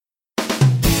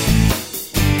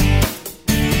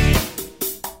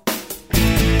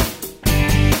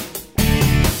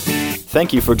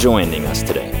Thank you for joining us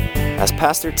today as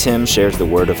Pastor Tim shares the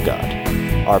Word of God.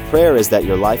 Our prayer is that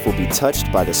your life will be touched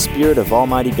by the Spirit of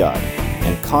Almighty God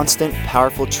and constant,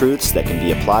 powerful truths that can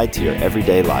be applied to your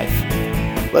everyday life.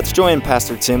 Let's join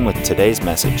Pastor Tim with today's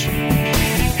message.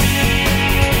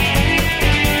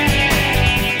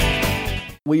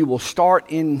 We will start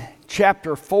in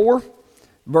chapter 4,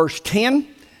 verse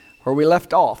 10, where we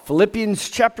left off. Philippians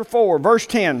chapter 4, verse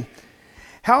 10.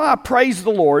 How I praise the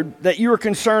Lord that you are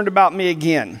concerned about me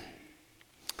again.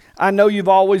 I know you've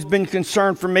always been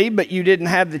concerned for me, but you didn't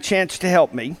have the chance to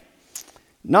help me.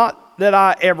 Not that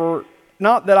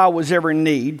I was ever in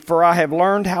need, for I have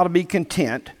learned how to be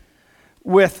content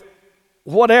with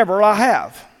whatever I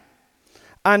have.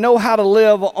 I know how to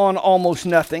live on almost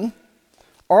nothing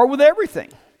or with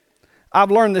everything. I've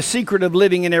learned the secret of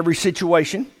living in every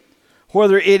situation,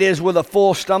 whether it is with a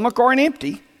full stomach or an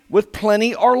empty, with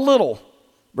plenty or little.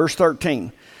 Verse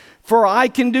 13, for I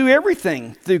can do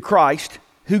everything through Christ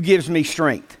who gives me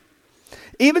strength.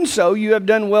 Even so, you have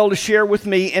done well to share with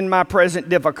me in my present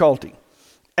difficulty.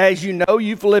 As you know,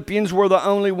 you Philippians were the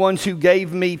only ones who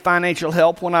gave me financial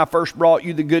help when I first brought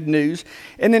you the good news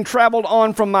and then traveled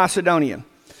on from Macedonia.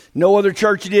 No other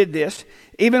church did this.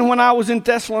 Even when I was in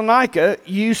Thessalonica,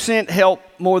 you sent help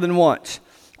more than once.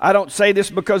 I don't say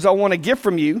this because I want a gift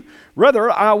from you.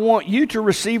 Rather, I want you to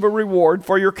receive a reward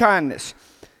for your kindness.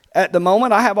 At the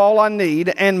moment, I have all I need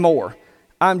and more.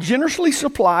 I'm generously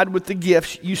supplied with the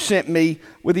gifts you sent me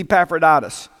with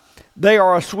Epaphroditus. They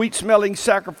are a sweet-smelling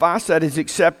sacrifice that is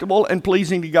acceptable and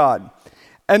pleasing to God.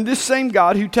 And this same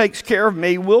God who takes care of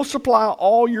me will supply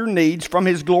all your needs from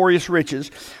his glorious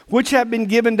riches, which have been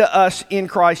given to us in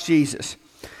Christ Jesus.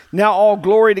 Now all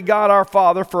glory to God our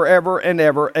Father forever and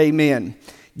ever. Amen.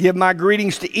 Give my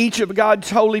greetings to each of God's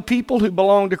holy people who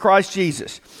belong to Christ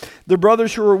Jesus. The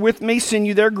brothers who are with me send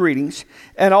you their greetings,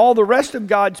 and all the rest of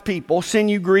God's people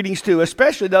send you greetings too,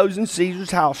 especially those in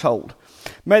Caesar's household.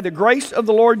 May the grace of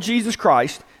the Lord Jesus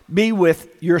Christ be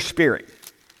with your spirit.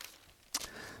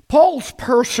 Paul's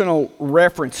personal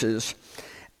references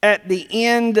at the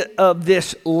end of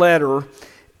this letter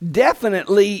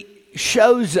definitely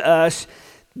shows us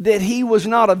that he was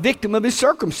not a victim of his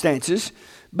circumstances,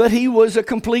 but he was a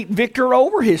complete victor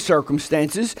over his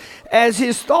circumstances, as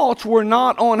his thoughts were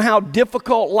not on how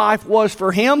difficult life was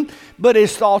for him, but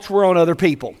his thoughts were on other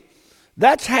people.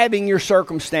 That's having your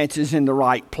circumstances in the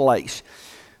right place.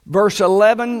 Verse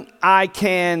 11, I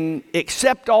can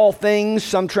accept all things.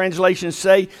 Some translations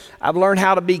say, I've learned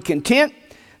how to be content.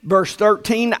 Verse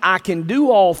 13, I can do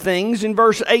all things. In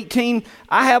verse 18,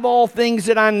 I have all things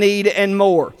that I need and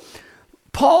more.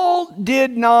 Paul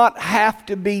did not have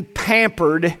to be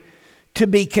pampered to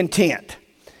be content.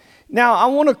 Now, I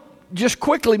want to just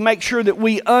quickly make sure that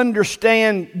we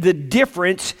understand the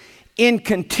difference in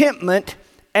contentment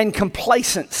and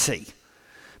complacency.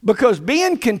 Because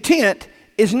being content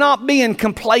is not being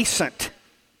complacent.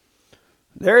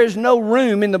 There is no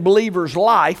room in the believer's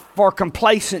life for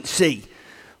complacency.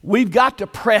 We've got to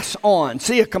press on.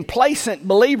 See, a complacent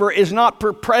believer is not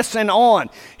pressing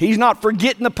on. He's not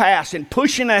forgetting the past and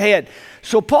pushing ahead.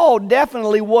 So Paul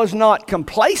definitely was not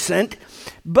complacent,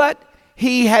 but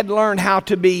he had learned how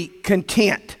to be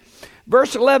content.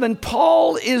 Verse 11,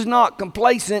 Paul is not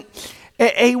complacent.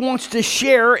 He wants to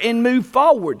share and move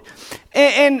forward.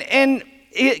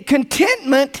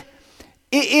 Contentment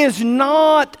is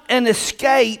not an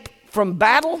escape from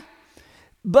battle,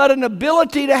 but an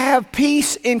ability to have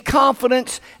peace and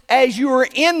confidence as you are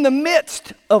in the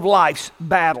midst of life's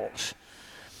battles.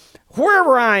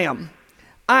 Wherever I am,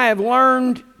 I have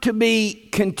learned to be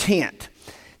content.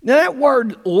 Now that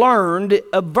word learned,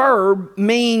 a verb,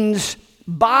 means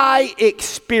by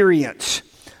experience.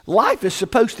 Life is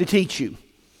supposed to teach you.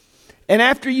 And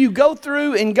after you go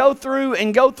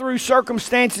through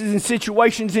circumstances and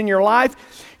situations in your life,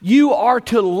 you are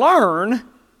to learn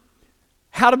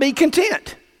how to be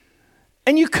content.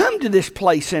 And you come to this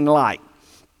place in life.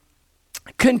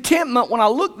 Contentment, when I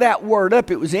looked that word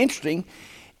up, it was interesting.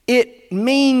 It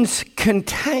means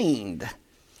contained.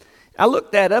 I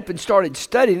looked that up and started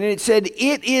studying, and it said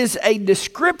it is a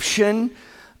description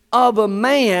of a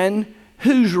man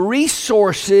whose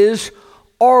resources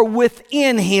are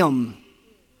within him,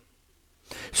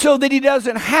 so that he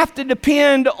doesn't have to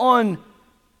depend on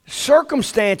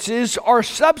circumstances or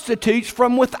substitutes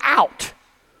from without.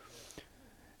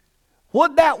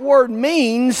 What that word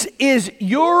means is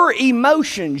your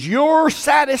emotions, your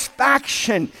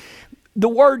satisfaction. The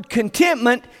word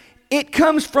contentment, it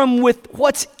comes from with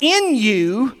what's in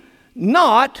you,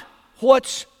 not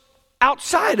what's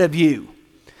outside of you.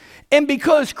 And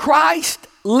because Christ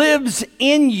lives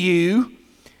in you,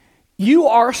 you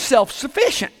are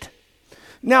self-sufficient.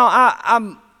 Now,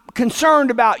 I'm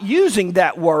concerned about using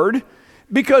that word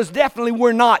because definitely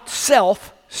we're not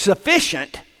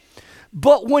self-sufficient.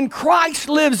 But when Christ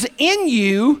lives in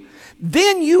you,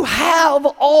 then you have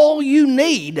all you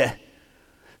need.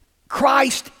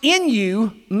 Christ in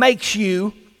you makes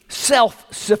you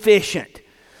self-sufficient.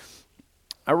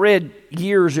 I read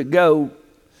years ago,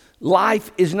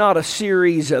 life is not a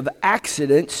series of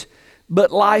accidents,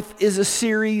 but life is a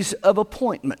series of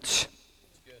appointments.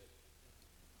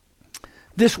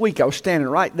 This week I was standing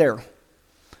right there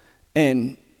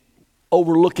and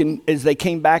overlooking as they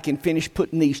came back and finished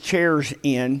putting these chairs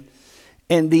in,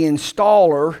 and the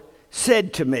installer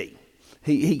said to me,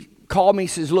 he called me, he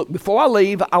says, look, before I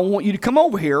leave, I want you to come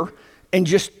over here and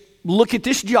just look at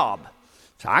this job.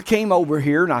 So I came over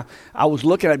here, and I was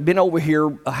looking. I'd been over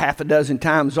here a half a dozen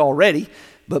times already,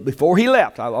 but before he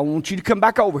left, I want you to come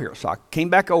back over here. So I came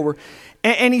back over,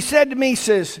 and he said to me, he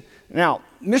says, now,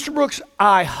 Mr. Brooks,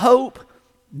 I hope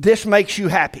this makes you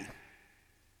happy.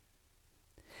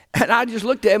 And I just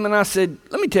looked at him, and I said,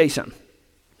 let me tell you something.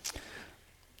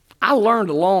 I learned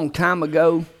a long time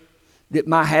ago that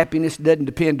my happiness doesn't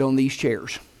depend on these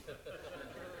chairs.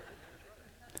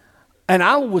 And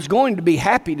I was going to be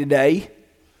happy today,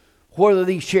 whether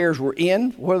these chairs were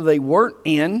in, whether they weren't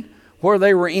in, whether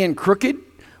they were in crooked,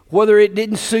 whether it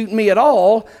didn't suit me at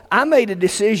all. I made a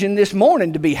decision this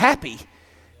morning to be happy.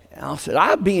 And I said,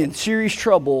 I'd be in serious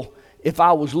trouble if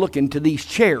I was looking to these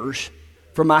chairs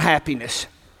for my happiness.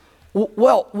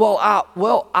 Well,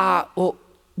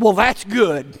 that's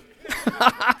good.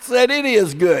 I said, it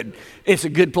is good. It's a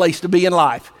good place to be in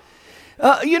life.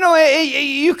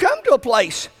 You come to a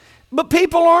place, but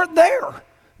people aren't there.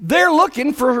 They're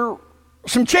looking for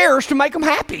some chairs to make them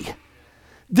happy.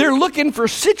 They're looking for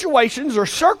situations or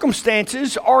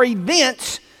circumstances or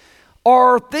events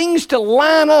or things to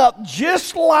line up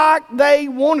just like they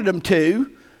wanted them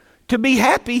to be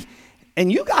happy.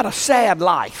 And you got a sad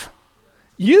life.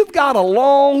 You've got a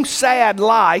long, sad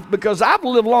life, because I've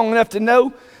lived long enough to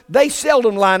know they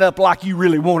seldom line up like you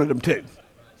really wanted them to.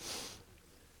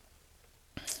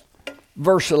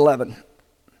 Verse 11.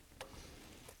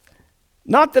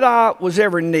 Not that I was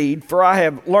ever in need, for I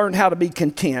have learned how to be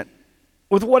content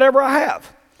with whatever I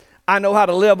have. I know how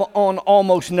to live on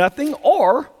almost nothing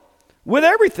or with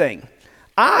everything.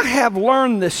 I have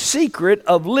learned the secret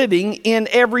of living in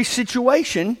every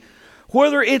situation,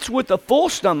 whether it's with a full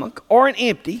stomach or an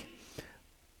empty,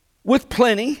 with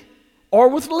plenty or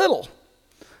with little.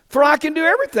 For I can do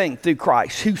everything through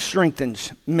Christ who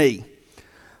strengthens me.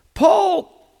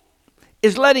 Paul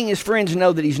is letting his friends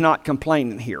know that he's not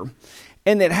complaining here,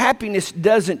 and that happiness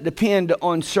doesn't depend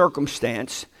on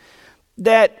circumstance,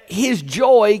 that his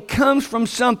joy comes from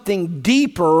something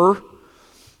deeper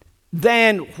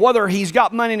than whether he's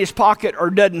got money in his pocket or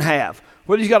doesn't have.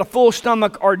 Whether he's got a full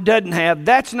stomach or doesn't have,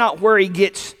 that's not where he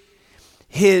gets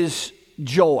his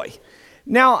joy.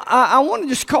 Now, I want to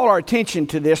just call our attention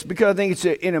to this because I think it's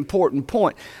an important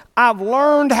point. I've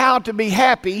learned how to be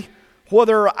happy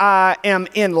whether I am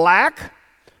in lack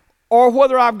or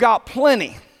whether I've got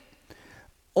plenty.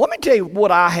 Let me tell you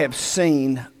what I have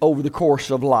seen over the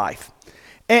course of life.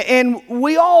 And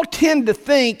we all tend to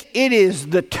think it is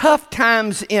the tough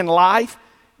times in life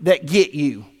that get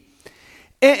you.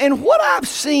 And what I've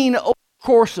seen over the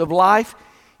course of life,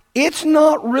 it's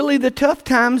not really the tough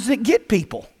times that get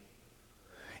people.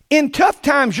 In tough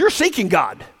times, you're seeking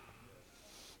God.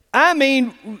 I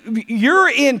mean, you're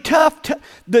in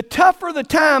the tougher the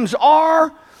times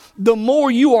are, the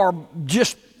more you are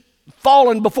just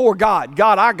falling before God.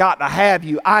 God, I got to have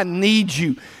you. I need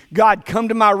you. God, come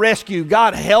to my rescue.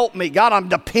 God, help me. God, I'm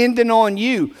dependent on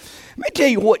you. Let me tell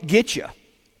you what gets you.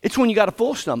 It's when you got a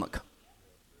full stomach.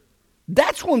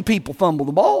 That's when people fumble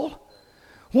the ball.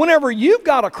 Whenever you've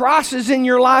got a crisis in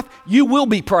your life, you will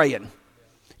be praying.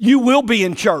 You will be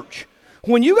in church.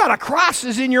 When you got a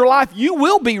crisis in your life, you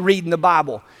will be reading the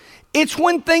Bible. It's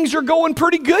when things are going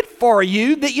pretty good for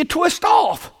you that you twist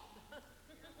off.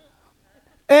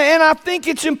 And I think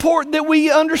it's important that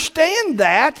we understand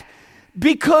that,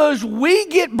 because we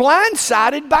get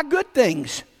blindsided by good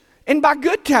things and by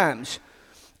good times.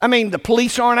 I mean, the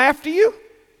police aren't after you.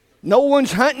 No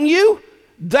one's hunting you.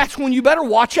 That's when you better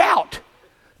watch out.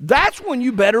 That's when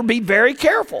you better be very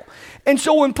careful. And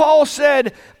so when Paul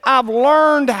said, I've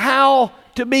learned how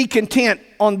to be content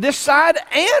on this side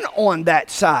and on that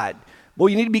side, well,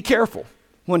 you need to be careful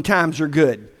when times are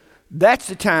good. That's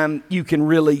the time you can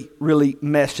really, really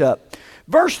mess up.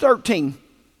 Verse 13,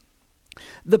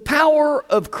 the power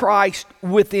of Christ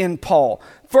within Paul.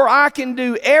 For I can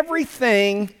do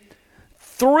everything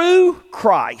through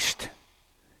Christ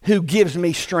who gives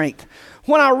me strength.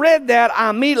 When I read that,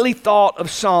 I immediately thought of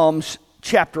Psalms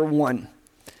chapter 1.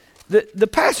 The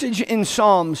passage in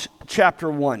Psalms chapter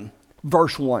 1,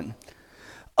 verse 1.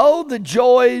 Oh, the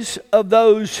joys of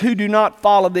those who do not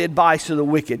follow the advice of the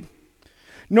wicked,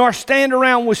 nor stand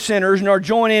around with sinners, nor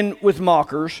join in with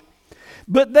mockers,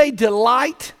 but they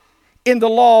delight in the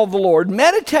law of the Lord,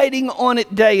 meditating on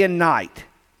it day and night.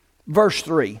 Verse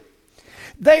 3.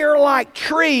 They are like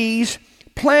trees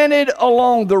planted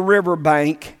along the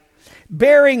riverbank,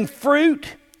 bearing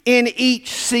fruit in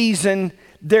each season.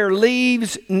 Their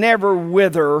leaves never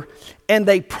wither, and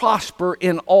they prosper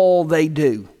in all they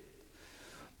do.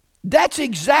 That's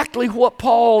exactly what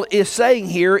Paul is saying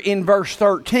here in verse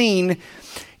 13.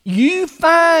 You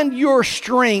find your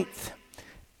strength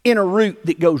in a root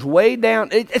that goes way down.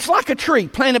 It's like a tree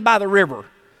planted by the river.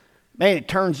 Man, it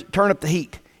turn up the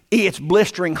heat. It's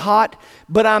blistering hot,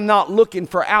 but I'm not looking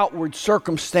for outward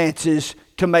circumstances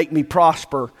to make me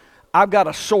prosper. I've got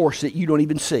a source that you don't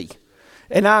even see.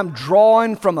 And I'm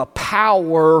drawing from a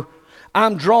power.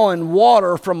 I'm drawing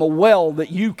water from a well that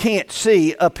you can't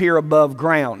see up here above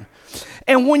ground.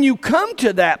 And when you come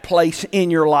to that place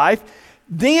in your life,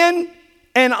 then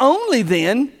and only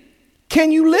then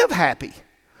can you live happy.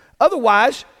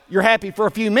 Otherwise, you're happy for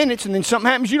a few minutes, and then something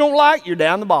happens you don't like, you're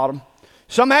down the bottom.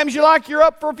 Something happens you like, you're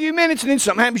up for a few minutes, and then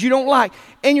something happens you don't like.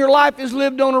 And your life is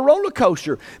lived on a roller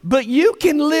coaster. But you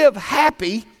can live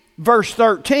happy, verse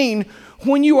 13,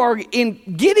 when you are in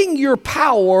getting your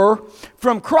power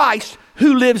from Christ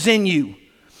who lives in you.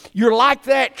 You're like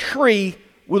that tree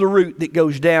with a root that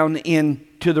goes down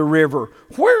into the river.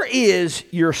 Where is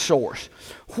your source?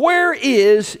 Where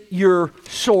is your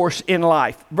source in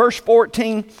life? Verse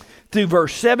 14 through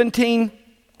verse 17.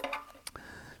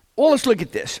 Well, let's look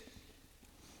at this.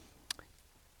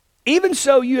 Even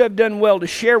so, you have done well to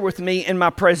share with me in my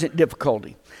present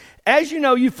difficulty. As you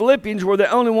know, you Philippians were the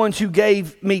only ones who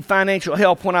gave me financial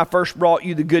help when I first brought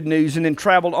you the good news and then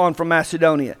traveled on from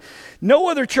Macedonia.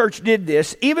 No other church did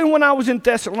this. Even when I was in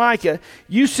Thessalonica,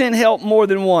 you sent help more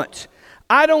than once.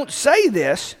 I don't say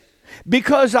this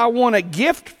because I want a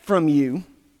gift from you.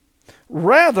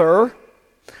 Rather,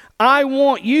 I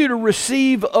want you to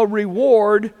receive a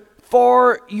reward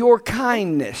for your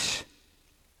kindness.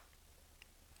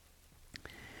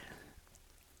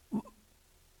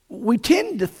 We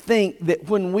tend to think that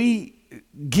when we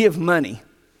give money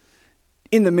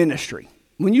in the ministry,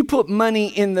 when you put money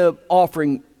in the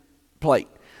offering plate,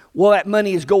 well, that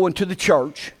money is going to the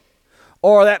church,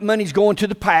 or that money's going to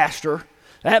the pastor,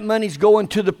 that money's going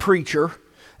to the preacher,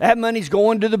 that money's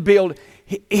going to the building.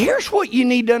 Here's what you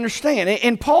need to understand,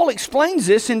 and Paul explains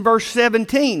this in verse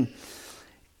 17.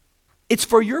 It's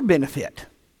for your benefit.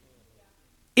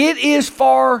 It is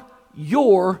for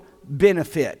your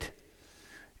benefit.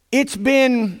 It's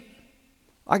been,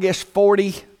 I guess,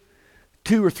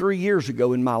 42 or 3 years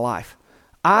ago in my life.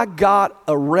 I got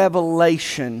a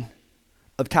revelation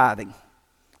of tithing,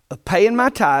 of paying my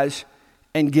tithes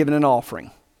and giving an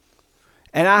offering.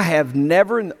 And I have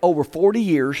never, in over 40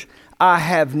 years, I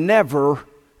have never,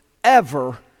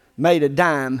 ever made a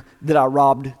dime that I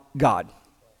robbed God.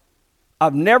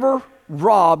 I've never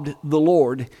robbed the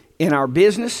Lord in our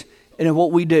business and in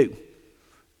what we do.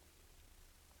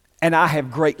 And I have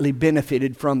greatly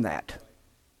benefited from that.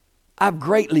 I've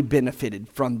greatly benefited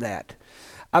from that.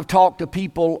 I've talked to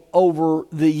people over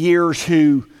the years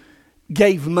who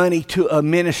gave money to a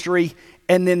ministry,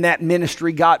 and then that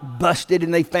ministry got busted,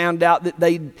 and they found out that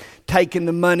they'd taken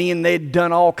the money and they'd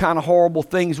done all kind of horrible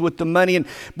things with the money. And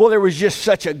boy, there was just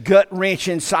such a gut wrench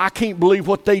inside. I can't believe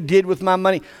what they did with my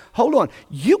money. Hold on.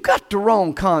 You got the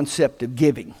wrong concept of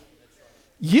giving.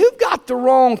 You've got the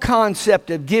wrong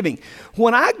concept of giving.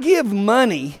 When I give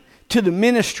money to the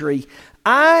ministry,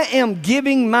 I am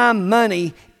giving my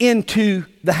money into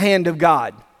the hand of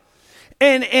God.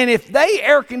 And if they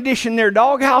air condition their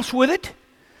doghouse with it,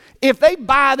 if they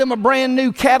buy them a brand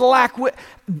new Cadillac,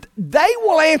 they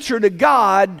will answer to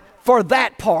God for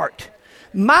that part.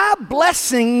 My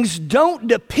blessings don't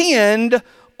depend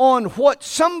on what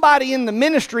somebody in the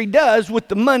ministry does with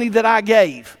the money that I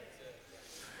gave.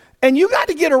 And you got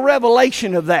to get a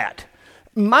revelation of that.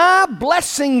 My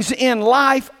blessings in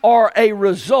life are a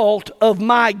result of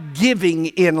my giving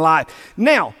in life.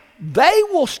 Now, they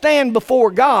will stand before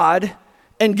God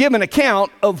and give an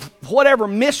account of whatever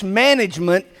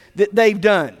mismanagement that they've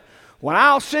done. When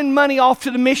I'll send money off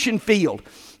to the mission field,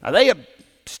 now they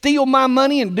steal my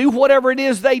money and do whatever it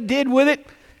is they did with it,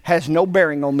 has no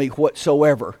bearing on me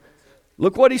whatsoever.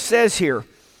 Look what he says here.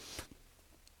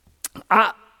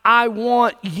 I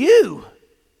want you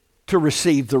to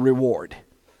receive the reward.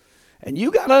 And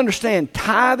you got to understand,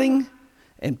 tithing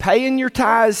And paying your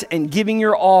tithes and giving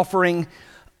your offering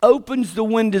opens the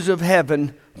windows of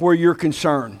heaven where you're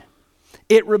concerned.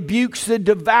 It rebukes the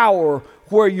devourer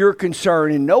where you're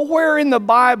concerned. And nowhere in the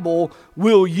Bible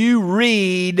will you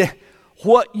read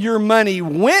what your money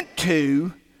went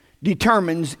to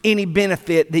determines any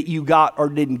benefit that you got or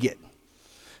didn't get.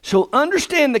 So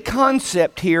understand the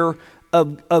concept here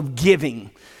of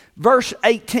giving. Verse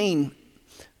 18,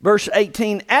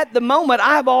 at the moment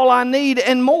I have all I need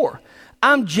and more.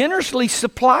 I'm generously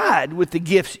supplied with the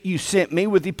gifts you sent me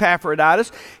with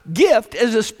Epaphroditus. Gift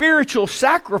as a spiritual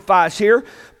sacrifice here.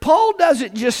 Paul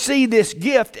doesn't just see this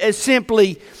gift as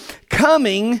simply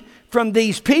coming from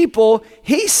these people.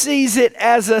 He sees it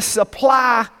as a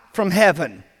supply from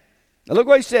heaven. Now look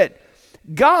what he said.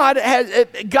 God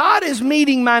is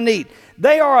meeting my need.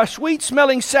 They are a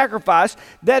sweet-smelling sacrifice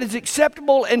that is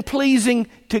acceptable and pleasing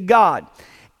to God.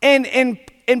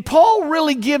 And Paul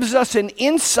really gives us an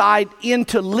insight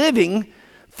into living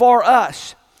for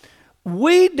us.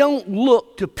 We don't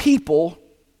look to people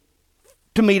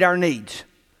to meet our needs.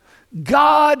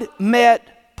 God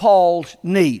met Paul's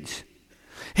needs.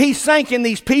 He's thanking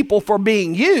these people for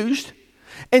being used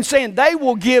and saying they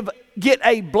will get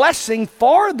a blessing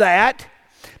for that.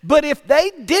 But if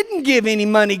they didn't give any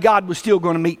money, God was still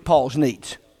going to meet Paul's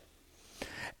needs.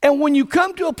 And when you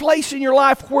come to a place in your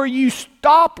life where you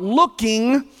stop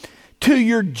looking to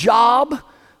your job,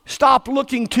 stop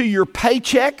looking to your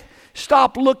paycheck,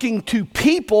 stop looking to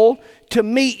people to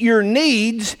meet your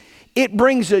needs, it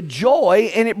brings a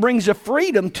joy and it brings a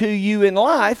freedom to you in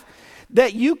life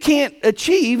that you can't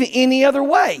achieve any other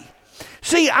way.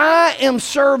 See, I am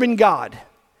serving God,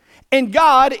 and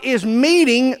God is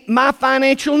meeting my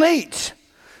financial needs.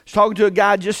 I was talking to a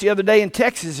guy just the other day in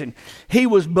Texas, and he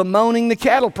was bemoaning the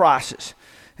cattle prices.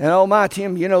 And oh my,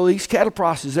 Tim, you know, these cattle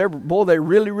prices, they're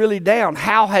really, really down.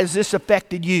 How has this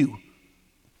affected you?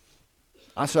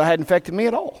 I said, it hadn't affected me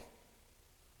at all.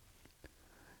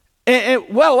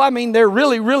 Well, I mean, they're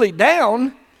really, really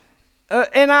down.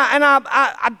 And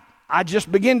I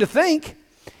just begin to think,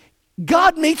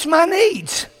 God meets my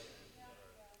needs.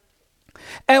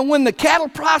 And when the cattle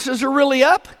prices are really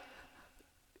up,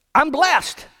 I'm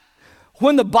blessed.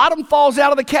 When the bottom falls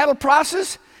out of the cattle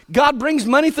prices, God brings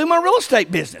money through my real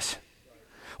estate business.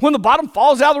 When the bottom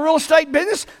falls out of the real estate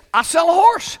business, I sell a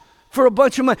horse for a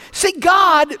bunch of money. See,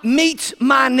 God meets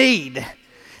my need.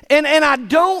 And I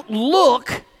don't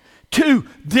look to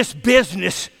this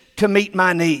business to meet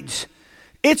my needs.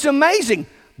 It's amazing.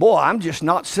 Boy, I'm just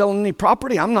not selling any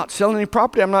property. I'm not selling any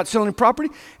property.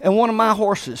 And one of my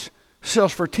horses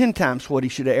sells for 10 times what he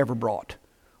should have ever brought.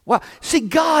 Well, see,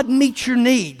 God meets your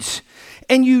needs.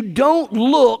 And you don't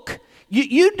look,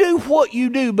 you do what you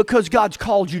do because God's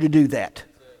called you to do that.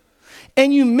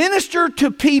 And you minister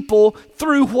to people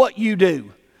through what you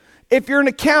do. If you're an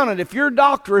accountant, if you're a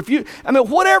doctor,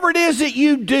 whatever it is that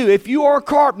you do, if you are a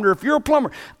carpenter, if you're a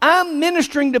plumber, I'm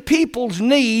ministering to people's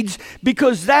needs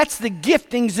because that's the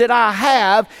giftings that I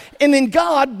have. And then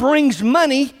God brings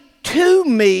money to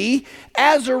me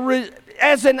as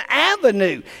an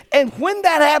avenue. And when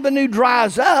that avenue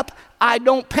dries up, I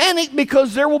don't panic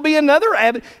because there will be another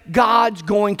avenue. God's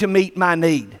going to meet my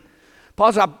need.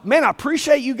 I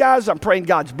appreciate you guys. I'm praying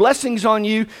God's blessings on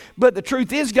you. But the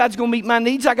truth is, God's going to meet my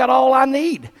needs. I got all I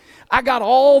need. I got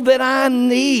all that I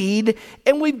need.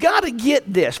 And we've got to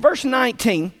get this. Verse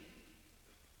 19.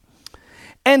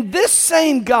 And this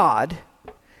same God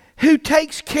who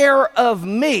takes care of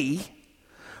me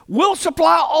will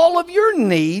supply all of your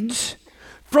needs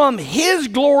from his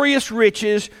glorious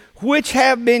riches, which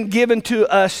have been given to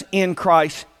us in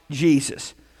Christ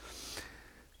Jesus.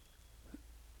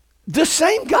 The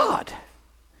same God.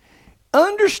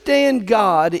 Understand,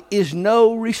 God is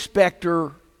no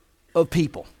respecter of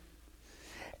people.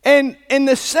 And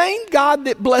the same God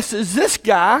that blesses this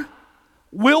guy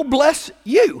will bless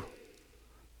you.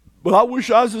 Well, I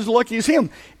wish I was as lucky as him.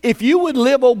 If you would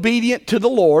live obedient to the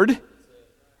Lord,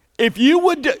 if you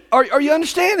would, are you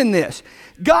understanding this?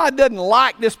 God doesn't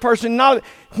like this person. Not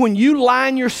when you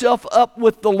line yourself up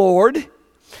with the Lord.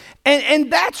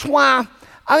 And that's why,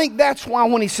 I think that's why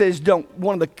when he says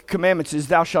one of the commandments is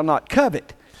thou shalt not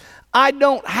covet. I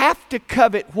don't have to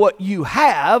covet what you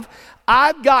have.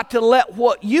 I've got to let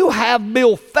what you have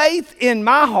build faith in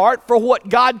my heart for what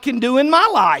God can do in my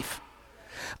life.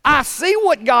 I see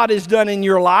what God has done in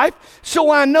your life,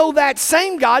 so I know that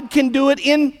same God can do it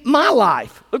in my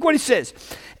life. Look what he says.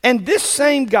 And this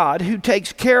same God who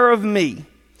takes care of me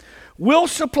will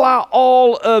supply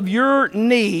all of your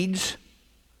needs,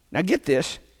 now get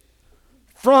this,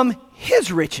 from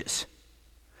his riches.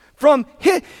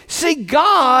 See,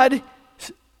 God's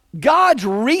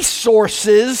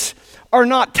resources are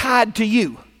not tied to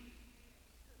you.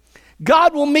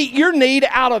 God will meet your need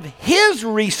out of His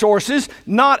resources,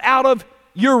 not out of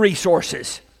your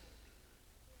resources.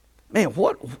 Man,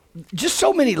 just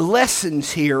so many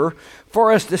lessons here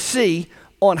for us to see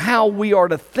on how we are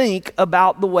to think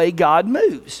about the way God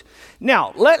moves.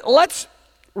 Now, let's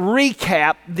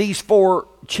recap these 4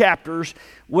 chapters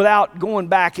without going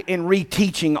back and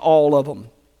reteaching all of them.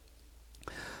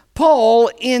 Paul,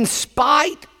 in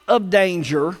spite of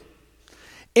danger,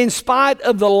 in spite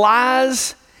of the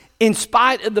lies, in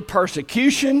spite of the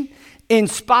persecution, in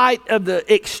spite of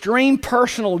the extreme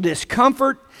personal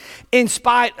discomfort, in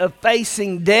spite of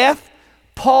facing death,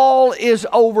 Paul is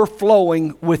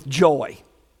overflowing with joy.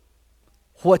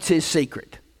 What's his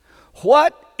secret?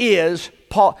 What is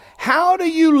Paul? How do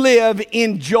you live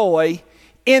in joy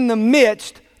in the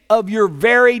midst of your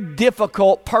very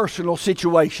difficult personal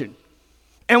situation?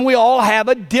 And we all have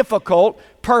a difficult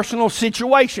personal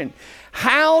situation.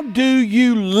 How do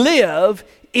you live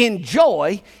in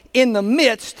joy in the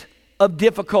midst of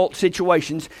difficult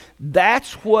situations?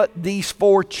 That's what these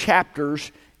 4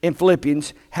 chapters in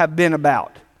Philippians have been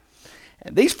about.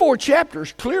 And these 4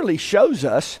 chapters clearly shows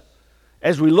us,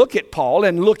 as we look at Paul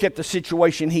and look at the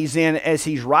situation he's in as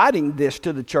he's writing this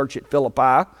to the church at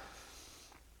Philippi,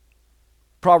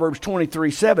 Proverbs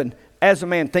 23:7, as a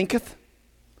man thinketh,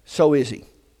 so is he.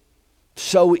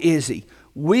 So is he.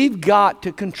 We've got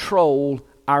to control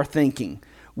our thinking.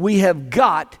 We have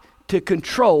got to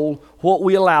control what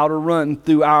we allow to run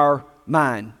through our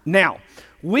mind. Now,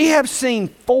 we have seen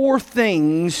 4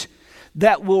 things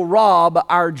that will rob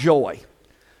our joy.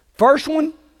 First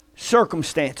one,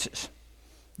 circumstances.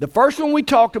 The first one we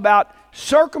talked about,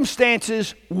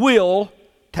 circumstances will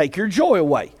take your joy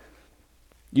away.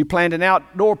 You planned an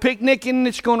outdoor picnic and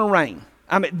it's going to rain.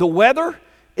 The weather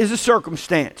is a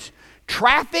circumstance.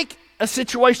 Traffic, a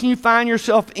situation you find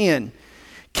yourself in.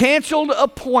 Canceled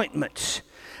appointments.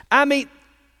 And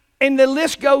the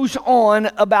list goes on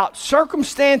about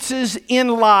circumstances in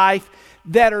life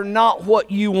that are not what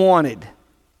you wanted.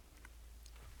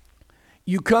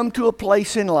 You come to a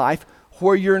place in life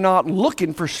where you're not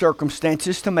looking for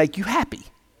circumstances to make you happy.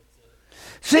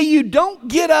 See, you don't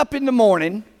get up in the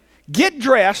morning, get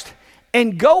dressed,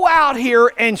 and go out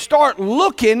here and start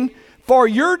looking for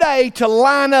your day to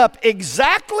line up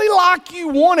exactly like you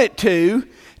want it to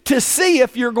see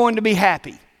if you're going to be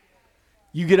happy.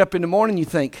 You get up in the morning, you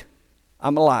think,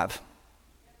 I'm alive.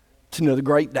 It's another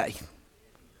great day.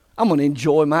 I'm going to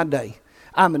enjoy my day.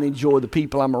 I'm going to enjoy the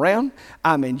people I'm around.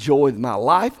 I'm going to enjoy my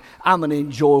life. I'm going to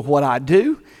enjoy what I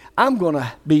do. I'm going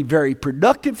to be very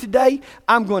productive today.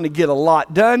 I'm going to get a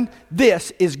lot done.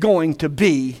 This is going to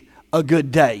be a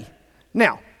good day.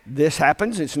 Now, this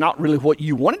happens. It's not really what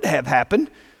you wanted to have happen.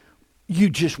 You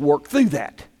just work through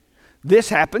that. This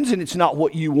happens, and it's not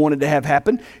what you wanted to have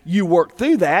happen. You work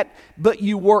through that, but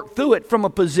you work through it from a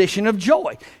position of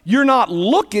joy. You're not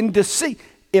looking to see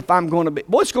if I'm going to be,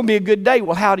 well, it's going to be a good day.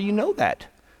 Well, how do you know that?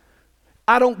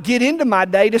 I don't get into my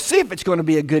day to see if it's going to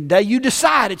be a good day. You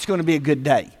decide it's going to be a good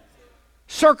day.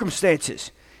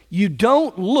 Circumstances. You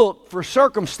don't look for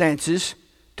circumstances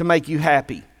to make you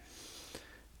happy.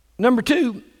 Number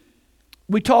 2,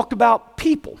 we talked about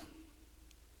people.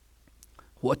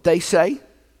 What they say,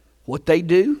 what they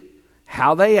do,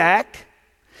 how they act.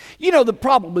 You know,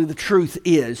 probably the truth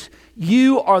is,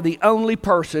 you are the only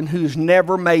person who's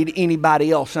never made anybody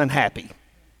else unhappy.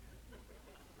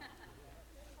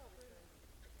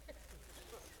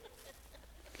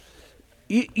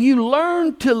 You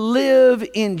learn to live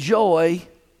in joy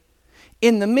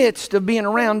in the midst of being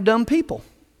around dumb people.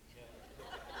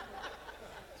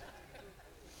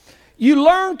 You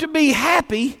learn to be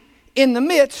happy in the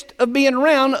midst of being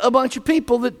around a bunch of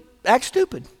people that act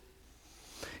stupid.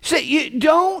 See, you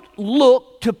don't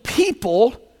look to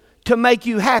people to make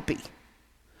you happy.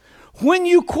 When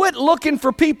you quit looking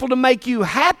for people to make you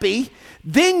happy,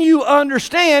 then you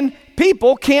understand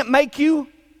people can't make you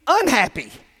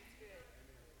unhappy.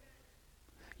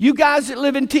 You guys that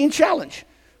live in Teen Challenge,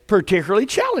 particularly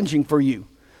challenging for you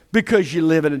because you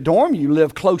live in a dorm, you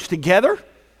live close together.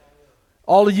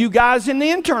 All of you guys in the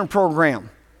intern program,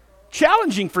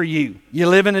 challenging for you. You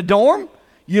live in a dorm,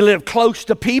 you live close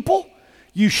to people,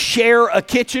 you share a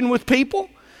kitchen with people,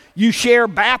 you share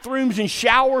bathrooms and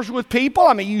showers with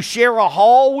people. You share a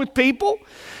hall with people.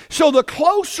 So the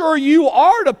closer you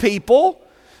are to people,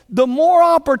 the more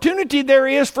opportunity there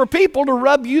is for people to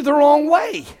rub you the wrong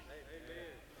way.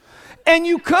 And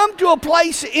you come to a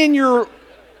place in your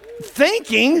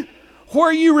thinking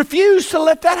where you refuse to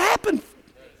let that happen.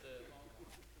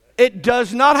 It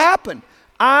does not happen.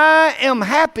 I am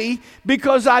happy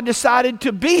because I decided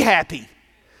to be happy.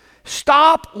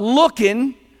 Stop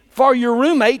looking for your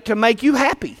roommate to make you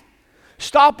happy.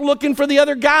 Stop looking for the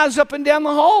other guys up and down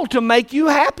the hall to make you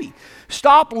happy.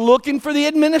 Stop looking for the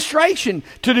administration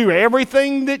to do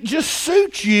everything that just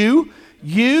suits you.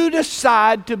 You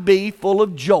decide to be full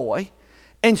of joy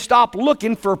and stop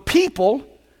looking for people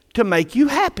to make you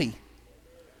happy.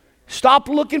 Stop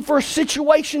looking for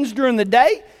situations during the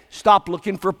day. Stop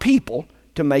looking for people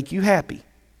to make you happy.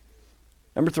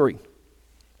 Number 3.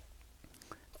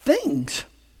 Things.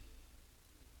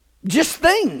 Just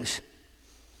things.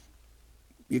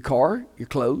 Your car, your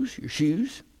clothes, your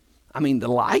shoes. The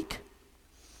light.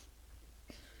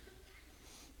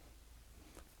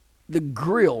 The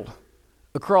grill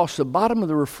across the bottom of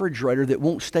the refrigerator that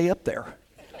won't stay up there.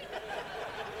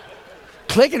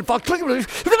 Clicking,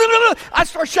 I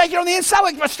start shaking on the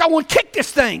inside. I want to kick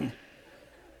this thing.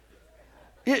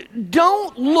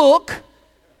 Don't look.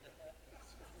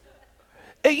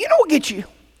 You know what gets you?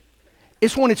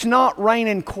 It's when it's not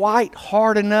raining quite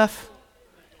hard enough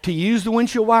to use the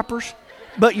windshield wipers,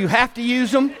 but you have to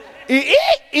use them.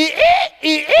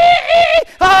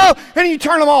 Oh, and you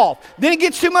turn them off. Then it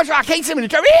gets too much. I can't see them.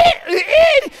 And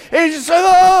it's just,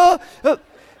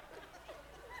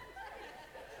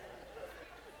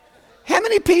 How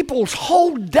many people's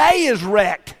whole day is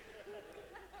wrecked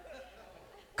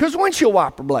because windshield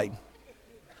wiper blade?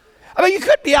 You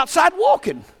could be outside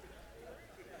walking.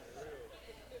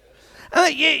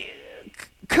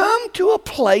 Come to a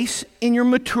place in your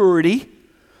maturity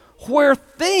where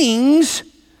things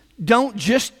don't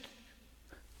just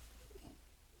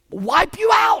wipe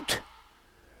you out.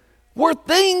 Where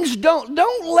things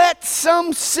don't let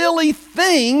some silly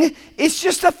thing. It's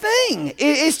just a thing.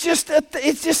 It's just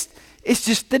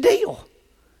the deal.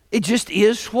 It just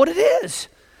is what it is.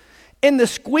 And the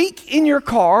squeak in your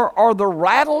car, or the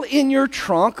rattle in your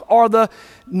trunk, or the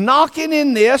knocking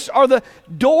in this, or the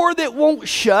door that won't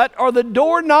shut, or the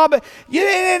doorknob,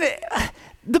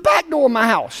 the back door of my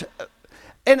house,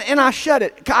 and I shut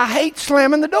it. I hate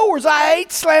slamming the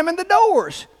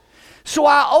doors. So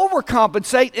I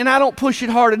overcompensate, and I don't push it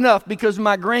hard enough because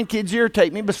my grandkids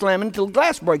irritate me by slamming until the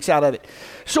glass breaks out of it.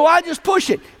 So I just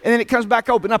push it, and then it comes back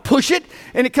open. I push it,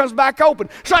 and it comes back open.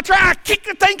 So I try to kick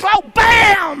the thing close,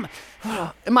 bam!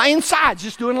 And my inside's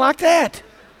just doing like that.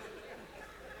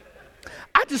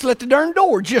 I just let the darn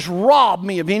door just rob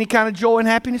me of any kind of joy and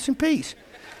happiness and peace.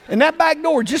 And that back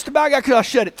door just about got, because I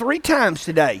shut it 3 times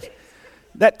today.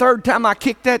 That third time I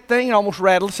kicked that thing, it almost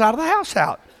rattled the side of the house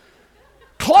out.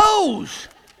 Close.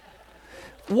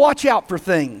 Watch out for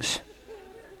things.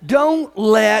 Don't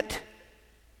let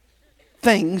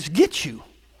things get you.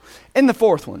 And the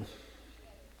 4th one.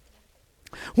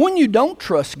 When you don't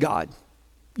trust God,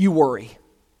 you worry.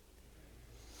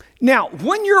 Now,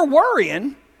 when you're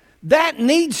worrying, that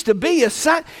needs to be a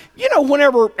sign.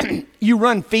 Whenever you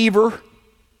run fever,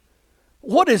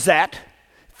 what is that?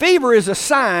 Fever is a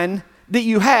sign that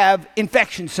you have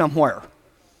infection somewhere.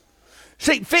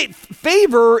 See,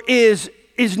 fever is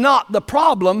not the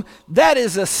problem. That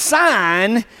is a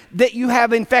sign that you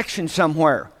have infection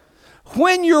somewhere.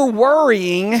 When you're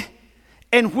worrying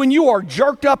and when you are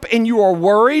jerked up and you are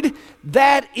worried,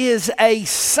 that is a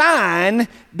sign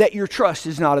that your trust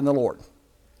is not in the Lord.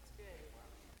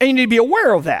 And you need to be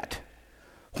aware of that.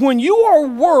 When you are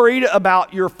worried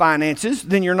about your finances,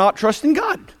 then you're not trusting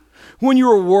God. When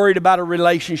you're worried about a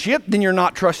relationship, then you're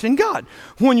not trusting God.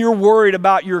 When you're worried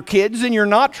about your kids, then you're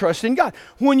not trusting God.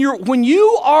 When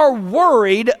you are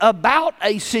worried about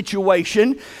a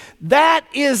situation, that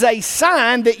is a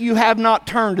sign that you have not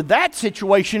turned that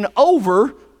situation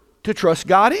over to trust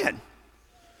God in.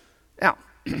 Now,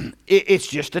 it's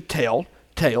just a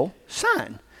telltale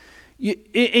sign.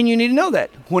 And you need to know that.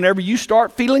 Whenever you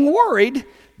start feeling worried,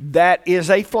 that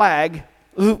is a flag.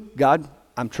 Ooh, God,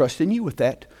 I'm trusting you with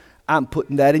that. I'm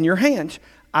putting that in your hands.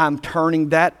 I'm turning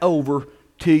that over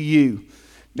to you.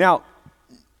 Now,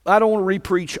 I don't want to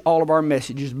repreach all of our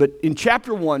messages, but in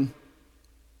chapter 1,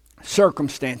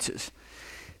 circumstances,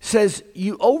 says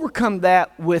you overcome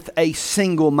that with a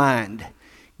single mind.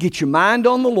 Get your mind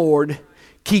on the Lord,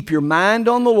 keep your mind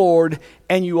on the Lord,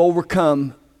 and you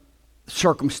overcome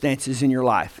circumstances in your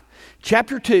life.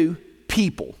 Chapter 2,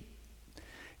 people.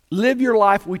 Live your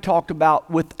life, we talked about,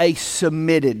 with a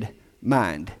submitted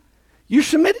mind. You're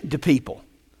submitted to people.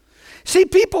 See,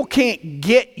 people can't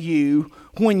get you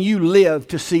when you live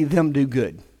to see them do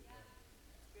good.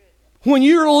 When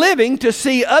you're living to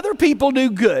see other people do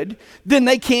good, then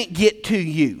they can't get to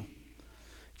you.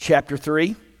 Chapter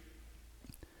 3,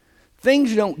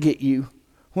 things don't get you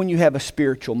when you have a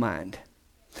spiritual mind.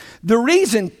 The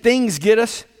reason things get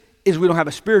us is we don't have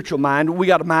a spiritual mind. We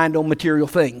got a mind on material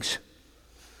things.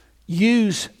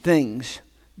 Use things.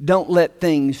 Don't let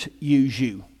things use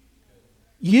you.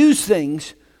 Use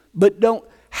things, but don't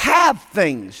have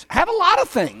things. Have a lot of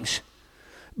things,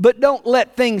 but don't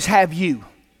let things have you.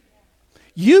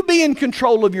 You be in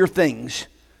control of your things.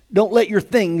 Don't let your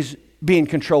things be in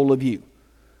control of you.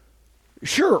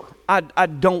 Sure, I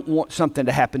don't want something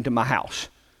to happen to my house,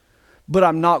 but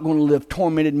I'm not going to live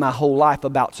tormented my whole life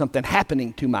about something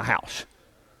happening to my house.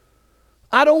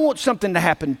 I don't want something to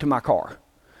happen to my car,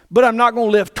 but I'm not going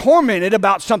to live tormented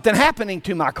about something happening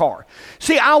to my car.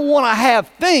 See, I want to have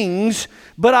things,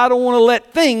 but I don't want to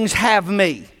let things have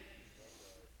me.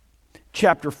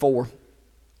 Chapter 4.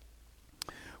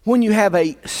 When you have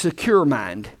a secure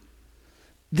mind,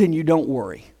 then you don't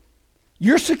worry.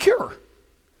 You're secure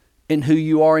in who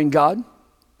you are in God.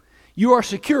 You are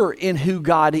secure in who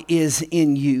God is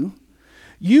in you.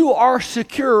 You are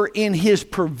secure in His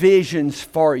provisions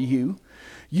for you.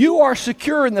 You are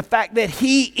secure in the fact that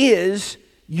He is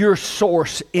your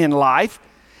source in life.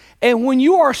 And when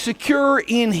you are secure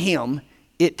in Him,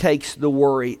 it takes the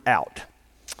worry out.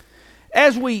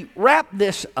 As we wrap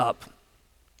this up,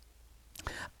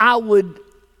 I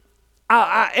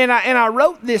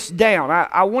wrote this down.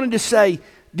 I wanted to say,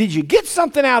 did you get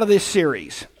something out of this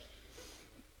series?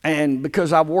 And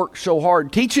because I've worked so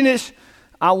hard teaching this,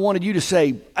 I wanted you to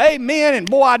say, amen, and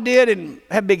boy, I did, and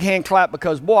have a big hand clap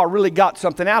because, boy, I really got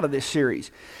something out of this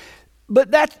series. But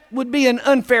that would be an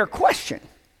unfair question.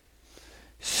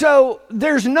 So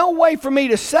there's no way for me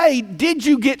to say, did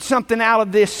you get something out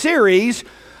of this series?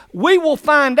 We will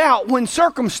find out when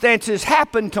circumstances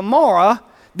happen tomorrow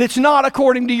that's not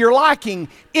according to your liking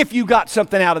if you got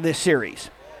something out of this series.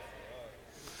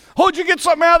 Oh, did you get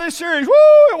something out of this series? Woo,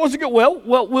 it wasn't good. Well,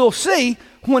 we'll see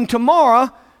when tomorrow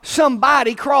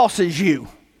somebody crosses you.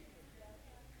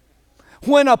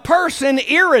 When a person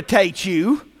irritates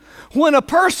you, when a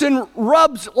person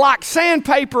rubs like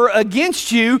sandpaper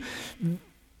against you,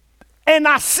 and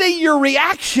I see your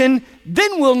reaction,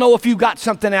 then we'll know if you got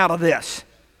something out of this.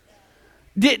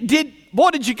 Did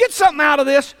you get something out of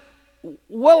this?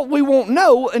 Well, we won't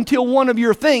know until one of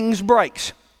your things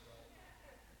breaks.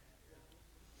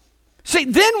 See,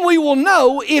 then we will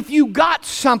know if you got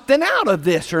something out of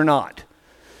this or not.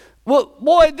 Well,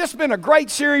 boy, this has been a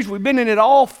great series. We've been in it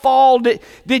all fall.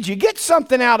 Did you get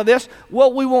something out of this?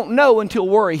 Well, we won't know until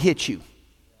worry hits you.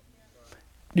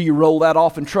 Do you roll that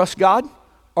off and trust God?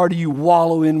 Or do you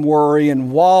wallow in worry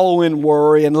and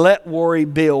let worry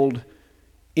build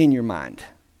in your mind?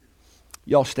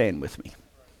 Y'all stand with me.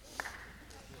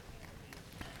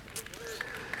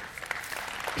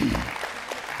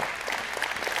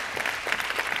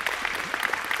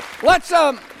 Let's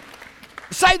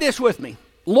say this with me.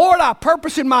 Lord, I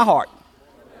purpose in my heart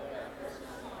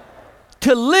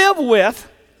to live with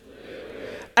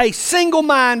a single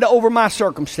mind over my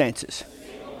circumstances.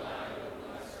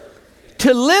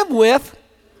 To live with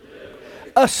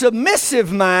a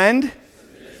submissive mind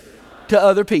to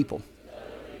other people.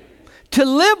 To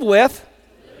live with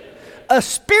a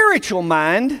spiritual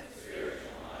mind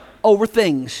over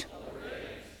things.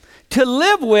 To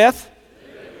live with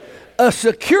a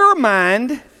secure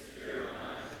mind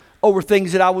over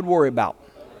things that I would worry about.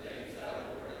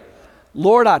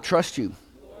 Lord, I trust you.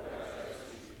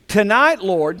 Tonight,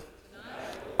 Lord,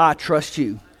 I trust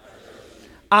you.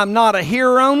 I'm not a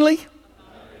hearer only,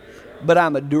 but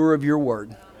I'm a doer of your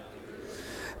word.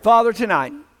 Father,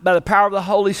 tonight, by the power of the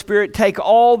Holy Spirit, take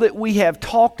all that we have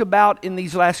talked about in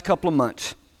these last couple of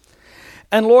months.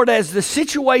 And Lord, as the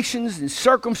situations and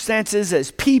circumstances, as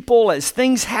people, as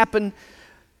things happen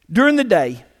during the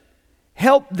day,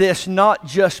 help this not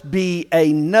just be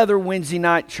another Wednesday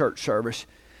night church service,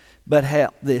 but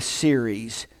help this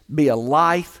series be a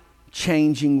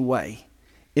life-changing way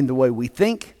in the way we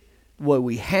think, the way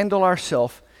we handle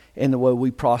ourselves, and the way we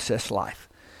process life.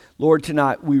 Lord,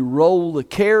 tonight we roll the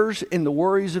cares and the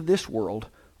worries of this world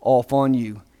off on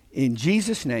you. In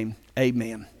Jesus' name,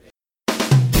 amen.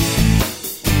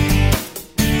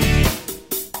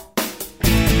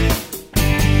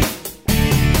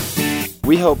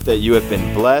 We hope that you have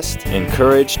been blessed,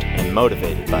 encouraged, and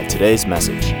motivated by today's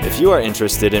message. If you are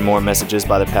interested in more messages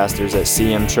by the pastors at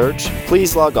CM Church,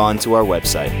 please log on to our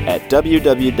website at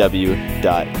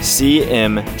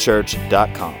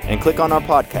www.cmchurch.com and click on our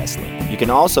podcast link. You can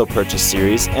also purchase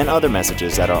series and other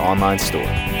messages at our online store.